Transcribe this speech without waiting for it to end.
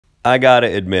I gotta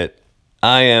admit,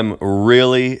 I am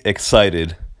really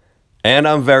excited and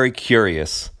I'm very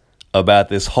curious about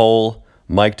this whole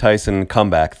Mike Tyson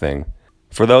comeback thing.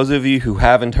 For those of you who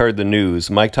haven't heard the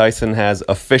news, Mike Tyson has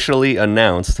officially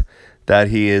announced that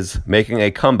he is making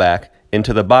a comeback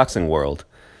into the boxing world.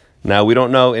 Now, we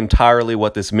don't know entirely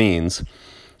what this means,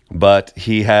 but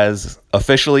he has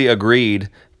officially agreed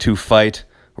to fight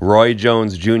Roy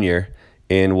Jones Jr.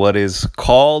 in what is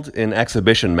called an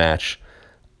exhibition match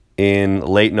in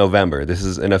late November. This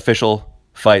is an official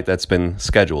fight that's been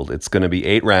scheduled. It's going to be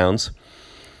 8 rounds,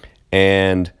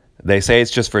 and they say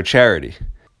it's just for charity.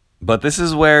 But this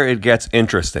is where it gets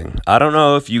interesting. I don't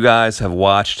know if you guys have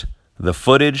watched the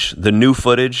footage, the new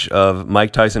footage of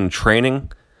Mike Tyson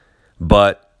training,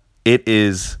 but it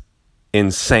is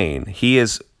insane. He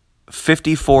is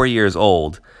 54 years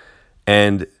old,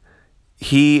 and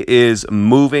he is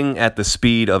moving at the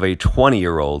speed of a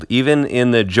 20-year-old. Even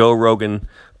in the Joe Rogan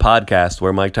podcast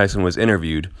where Mike Tyson was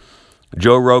interviewed,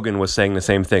 Joe Rogan was saying the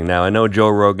same thing. Now, I know Joe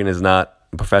Rogan is not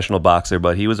a professional boxer,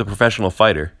 but he was a professional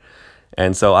fighter.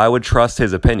 And so I would trust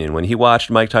his opinion. When he watched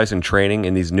Mike Tyson training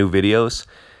in these new videos,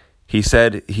 he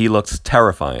said he looks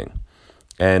terrifying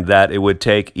and that it would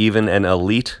take even an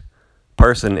elite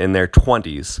person in their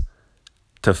 20s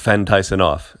to fend Tyson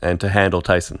off and to handle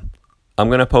Tyson. I'm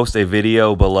going to post a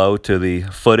video below to the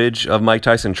footage of Mike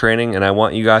Tyson training, and I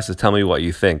want you guys to tell me what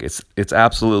you think. It's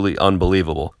absolutely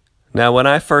unbelievable. Now, when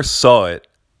I first saw it,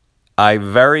 I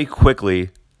very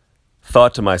quickly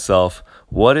thought to myself,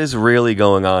 what is really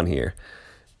going on here?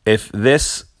 If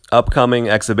this upcoming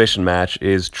exhibition match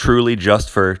is truly just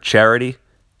for charity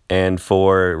and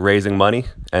for raising money,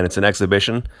 and it's an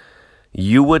exhibition,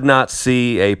 you would not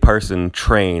see a person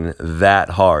train that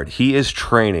hard. He is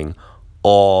training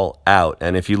all out.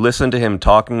 And if you listen to him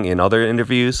talking in other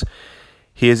interviews,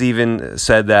 he has even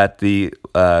said that the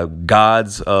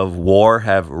gods of war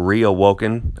have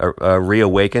reawakened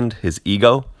his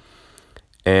ego,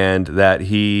 and that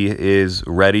he is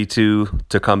ready to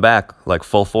come back like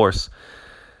full force.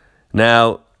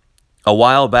 Now, a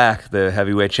while back, the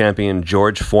heavyweight champion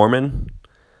George Foreman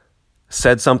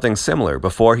said something similar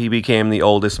before he became the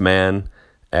oldest man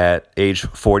at age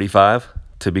 45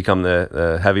 to become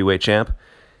the heavyweight champ.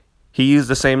 He used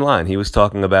the same line. He was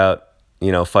talking about,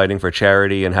 fighting for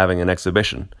charity and having an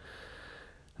exhibition.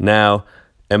 Now,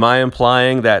 am I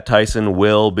implying that Tyson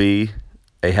will be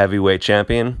a heavyweight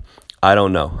champion? I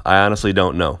don't know. I honestly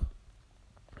don't know.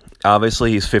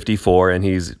 Obviously, he's 54, and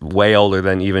he's way older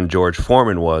than even George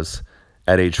Foreman was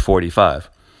at age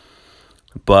 45.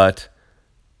 But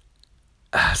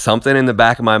something in the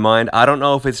back of my mind, I don't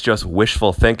know if it's just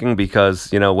wishful thinking,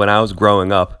 because, when I was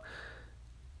growing up,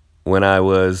 when I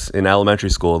was in elementary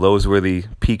school, those were the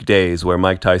peak days where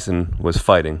Mike Tyson was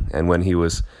fighting and when he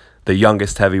was the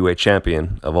youngest heavyweight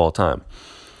champion of all time.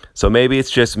 So maybe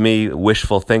it's just me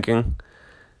wishful thinking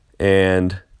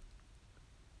and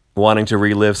wanting to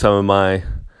relive some of my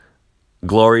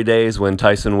glory days when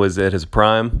Tyson was at his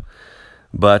prime.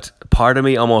 But part of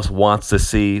me almost wants to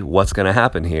see what's going to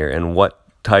happen here and what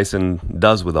Tyson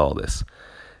does with all this.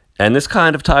 And this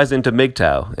kind of ties into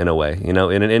MGTOW in a way, in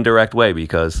an indirect way,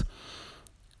 because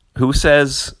who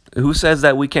says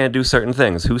that we can't do certain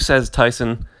things? Who says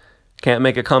Tyson can't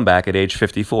make a comeback at age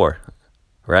 54,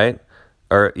 right?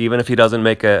 Or even if he doesn't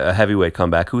make a heavyweight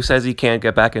comeback, who says he can't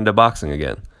get back into boxing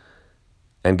again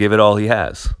and give it all he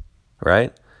has,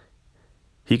 right?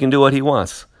 He can do what he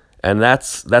wants. And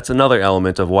that's another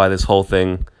element of why this whole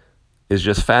thing is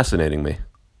just fascinating me.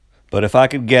 But if I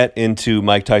could get into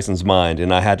Mike Tyson's mind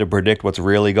and I had to predict what's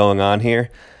really going on here,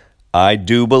 I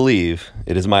do believe,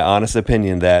 it is my honest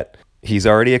opinion, that he's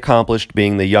already accomplished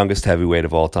being the youngest heavyweight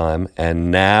of all time, and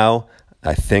now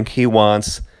I think he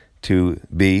wants to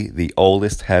be the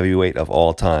oldest heavyweight of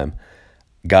all time.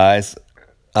 Guys,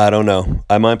 I don't know.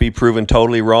 I might be proven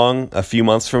totally wrong a few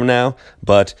months from now,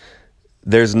 but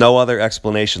there's no other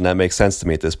explanation that makes sense to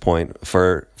me at this point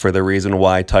for the reason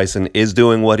why Tyson is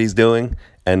doing what he's doing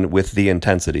and with the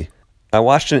intensity. I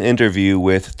watched an interview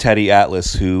with Teddy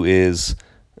Atlas, who is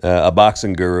a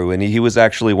boxing guru, and he was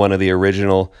actually one of the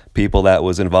original people that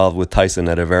was involved with Tyson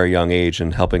at a very young age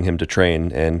and helping him to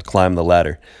train and climb the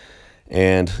ladder.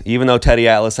 And even though Teddy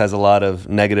Atlas has a lot of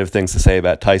negative things to say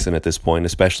about Tyson at this point,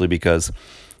 especially because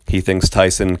he thinks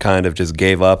Tyson kind of just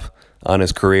gave up on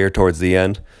his career towards the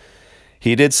end,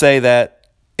 he did say that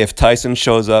if Tyson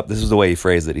shows up, this is the way he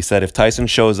phrased it, he said if Tyson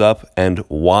shows up and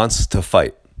wants to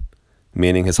fight,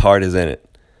 meaning his heart is in it,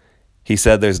 he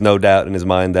said there's no doubt in his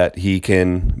mind that he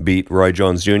can beat Roy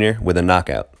Jones Jr. with a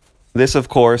knockout. This, of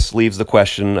course, leaves the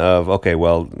question of, okay,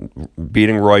 well,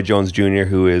 beating Roy Jones Jr.,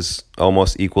 who is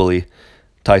almost equally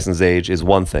Tyson's age is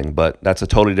one thing, but that's a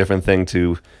totally different thing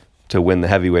to win the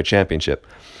heavyweight championship.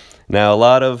 Now, a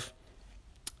lot of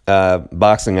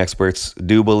boxing experts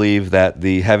do believe that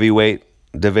the heavyweight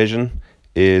division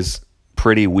is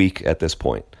pretty weak at this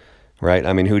point, right?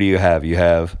 I mean, who do you have? You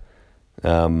have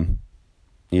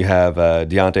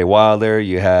Deontay Wilder,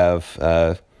 you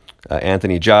have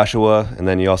Anthony Joshua, and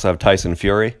then you also have Tyson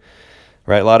Fury,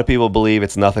 right? A lot of people believe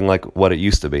it's nothing like what it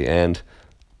used to be, and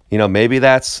maybe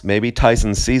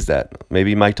Tyson sees that.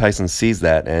 Maybe Mike Tyson sees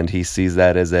that, and he sees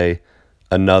that as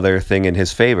another thing in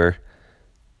his favor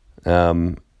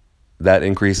that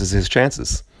increases his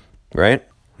chances, right?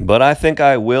 But I think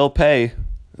I will pay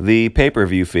the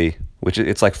pay-per-view fee, which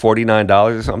it's like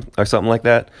 $49 or something like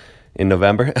that in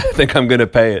November. I think I'm going to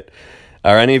pay it.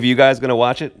 Are any of you guys going to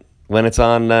watch it when it's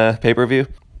on pay-per-view?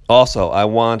 Also, I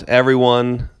want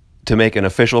everyone to make an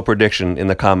official prediction in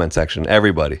the comment section.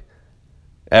 Everybody.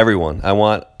 Everyone. I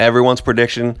want everyone's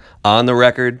prediction on the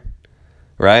record,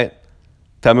 right?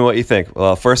 Tell me what you think.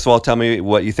 Well, first of all, tell me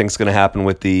what you think is going to happen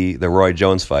with the Roy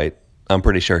Jones fight. I'm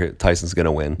pretty sure Tyson's going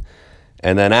to win.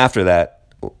 And then after that,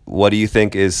 what do you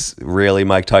think is really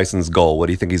Mike Tyson's goal? What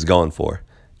do you think he's going for?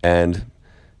 And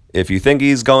if you think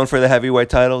he's going for the heavyweight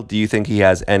title, do you think he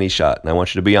has any shot? And I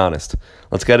want you to be honest.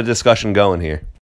 Let's get a discussion going here.